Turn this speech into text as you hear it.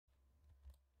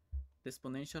The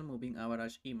exponential moving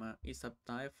average EMA is a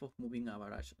type of moving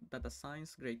average that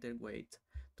assigns greater weight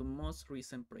to most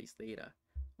recent price data.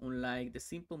 Unlike the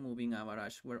simple moving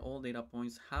average where all data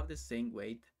points have the same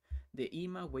weight, the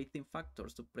EMA weighting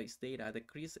factors to price data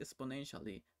decrease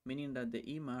exponentially, meaning that the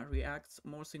EMA reacts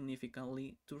more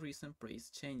significantly to recent price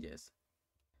changes.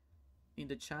 In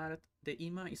the chart, the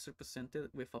EMA is represented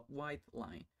with a white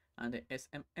line, and the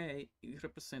SMA is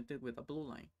represented with a blue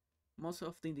line. Most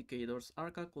of the indicators are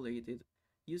calculated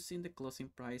using the closing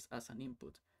price as an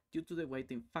input. Due to the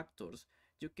weighting factors,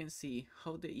 you can see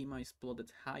how the EMA is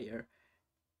plotted higher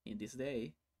in this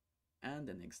day and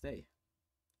the next day.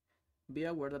 Be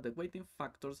aware that the weighting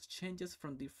factors changes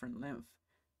from different length.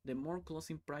 The more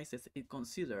closing prices it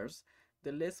considers,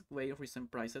 the less weight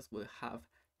recent prices will have,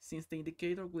 since the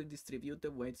indicator will distribute the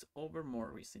weights over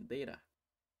more recent data.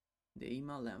 The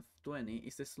EMA length 20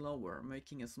 is slower,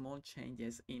 making small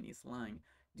changes in its line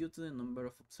due to the number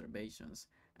of observations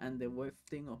and the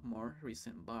weighting of more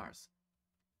recent bars.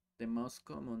 The most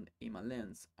common EMA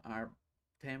lengths are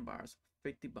 10 bars,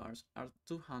 50 bars, or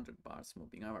 200 bars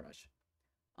moving average.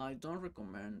 I don't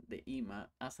recommend the EMA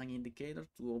as an indicator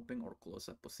to open or close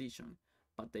a position,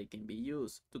 but they can be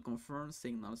used to confirm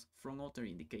signals from other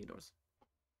indicators.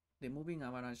 The moving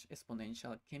average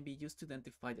exponential can be used to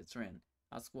identify the trend,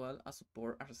 as well as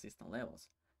support and resistance levels.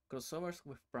 Crossovers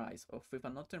with price or with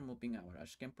another moving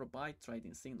average can provide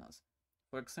trading signals.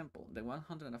 For example, the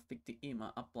 150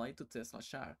 EMA applied to Tesla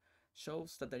share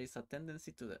shows that there is a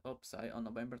tendency to the upside on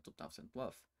November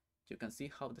 2012. You can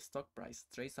see how the stock price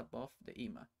trades above the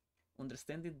EMA,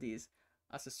 understanding this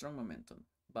as a strong momentum,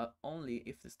 but only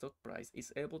if the stock price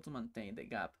is able to maintain the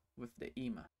gap with the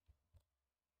EMA.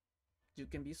 You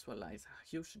can visualize a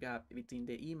huge gap between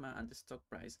the EMA and the stock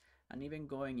price, and even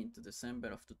going into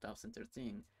December of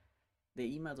 2013,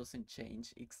 the EMA doesn't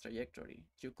change its trajectory.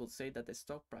 You could say that the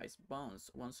stock price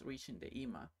bounced once reaching the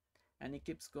EMA, and it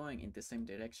keeps going in the same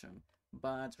direction,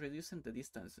 but reducing the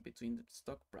distance between the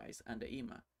stock price and the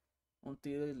EMA,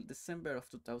 until December of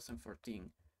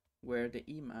 2014, where the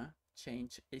EMA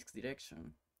changed its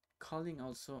direction, calling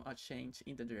also a change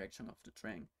in the direction of the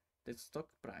trend. The stock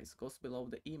price goes below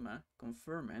the EMA,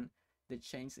 confirming the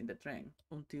change in the trend,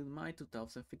 until May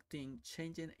 2015,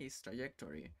 changing its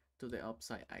trajectory to the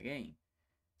upside again.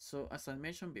 So as I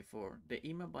mentioned before, the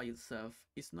EMA by itself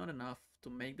is not enough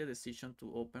to make the decision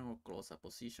to open or close a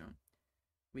position.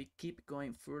 We keep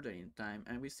going further in time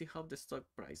and we see how the stock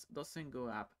price doesn't go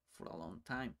up for a long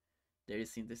time. There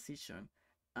is indecision,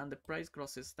 and the price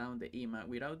crosses down the EMA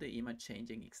without the EMA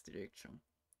changing its direction.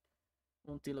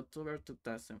 Until October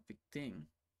 2015.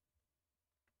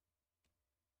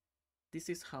 This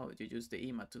is how you use the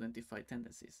EMA to identify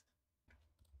tendencies.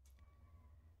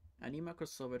 An EMA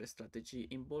crossover strategy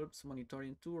involves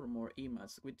monitoring two or more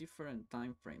EMAs with different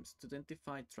time frames to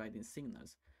identify trading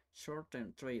signals.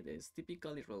 Short-term traders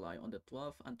typically rely on the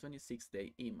 12 and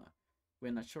 26-day EMA.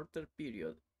 When a shorter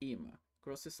period EMA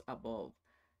crosses above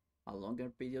a longer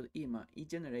period EMA, it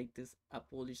generates a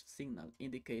bullish signal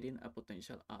indicating a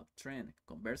potential uptrend.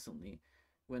 Conversely,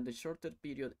 when the shorter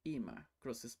period EMA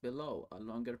crosses below a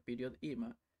longer period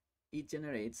EMA, it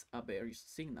generates a bearish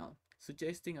signal,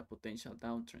 suggesting a potential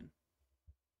downtrend.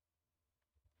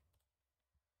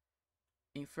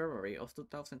 In February of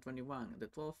 2021, the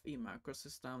 12 EMA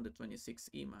crosses down the 26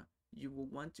 EMA. You will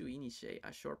want to initiate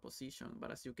a short position,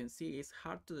 but as you can see, it's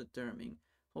hard to determine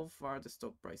how far the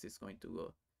stock price is going to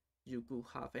go. You could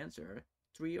have entered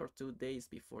 3 or 2 days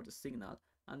before the signal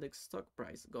and the stock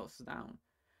price goes down.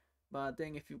 But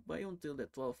then if you wait until the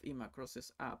 12 EMA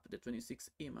crosses up the 26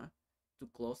 EMA to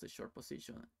close the short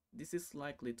position, this is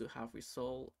likely to have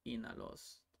resulted in a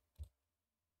loss.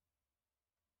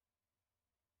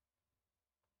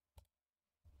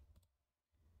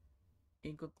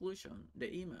 In conclusion,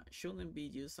 the EMA shouldn't be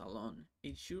used alone.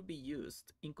 It should be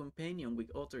used in companion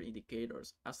with other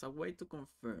indicators as a way to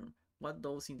confirm what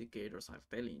those indicators are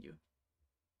telling you.